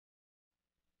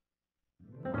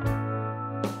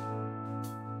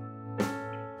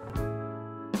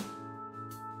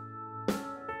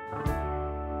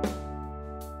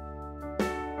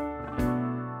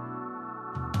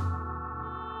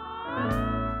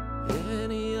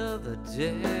other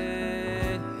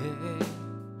day,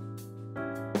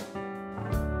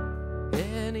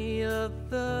 any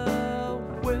other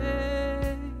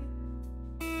way,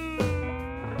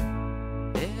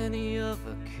 any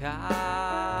other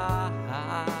kind,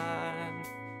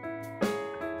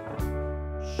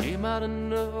 she might have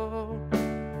known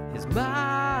his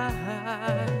mind,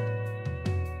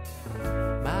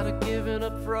 might have given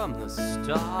up from the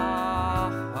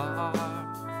start.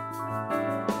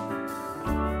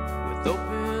 With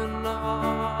open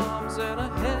arms and a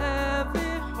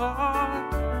heavy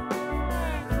heart,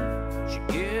 she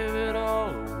gave it all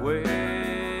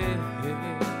away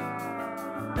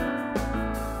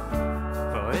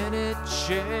for any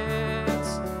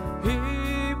chance he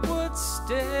would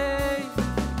stay.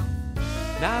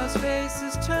 Now his face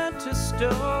is turned to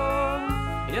stone.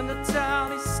 In the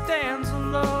town he stands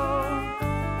alone.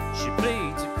 She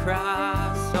pleads and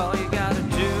cries, all you gotta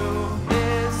do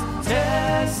is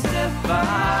testify.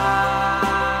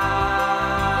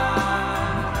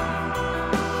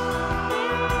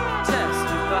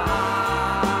 Testify.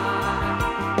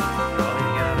 All you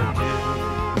gotta do.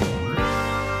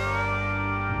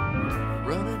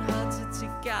 Running hot since he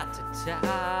got to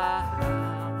town.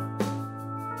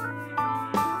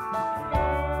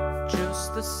 Just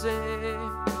the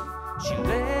same, she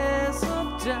lays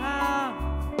him down.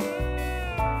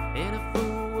 And a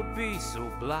fool would be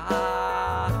so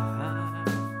blind,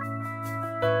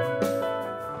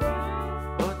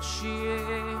 but she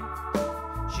ain't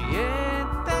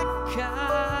that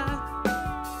kind.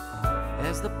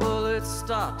 As the bullets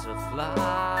start to fly,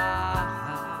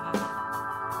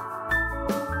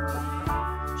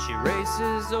 she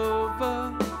races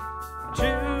over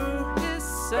to his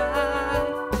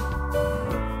side.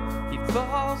 He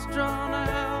falls drawn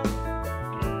out,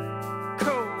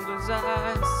 cold as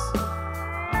ice.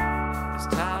 This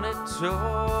town, it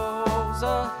tolls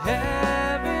a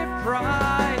heavy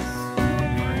price.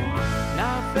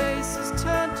 Now her face is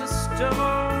turned to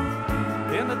stone.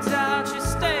 In the town she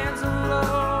stands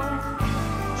alone.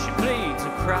 She bleeds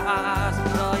and cries,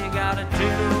 and all you gotta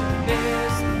do is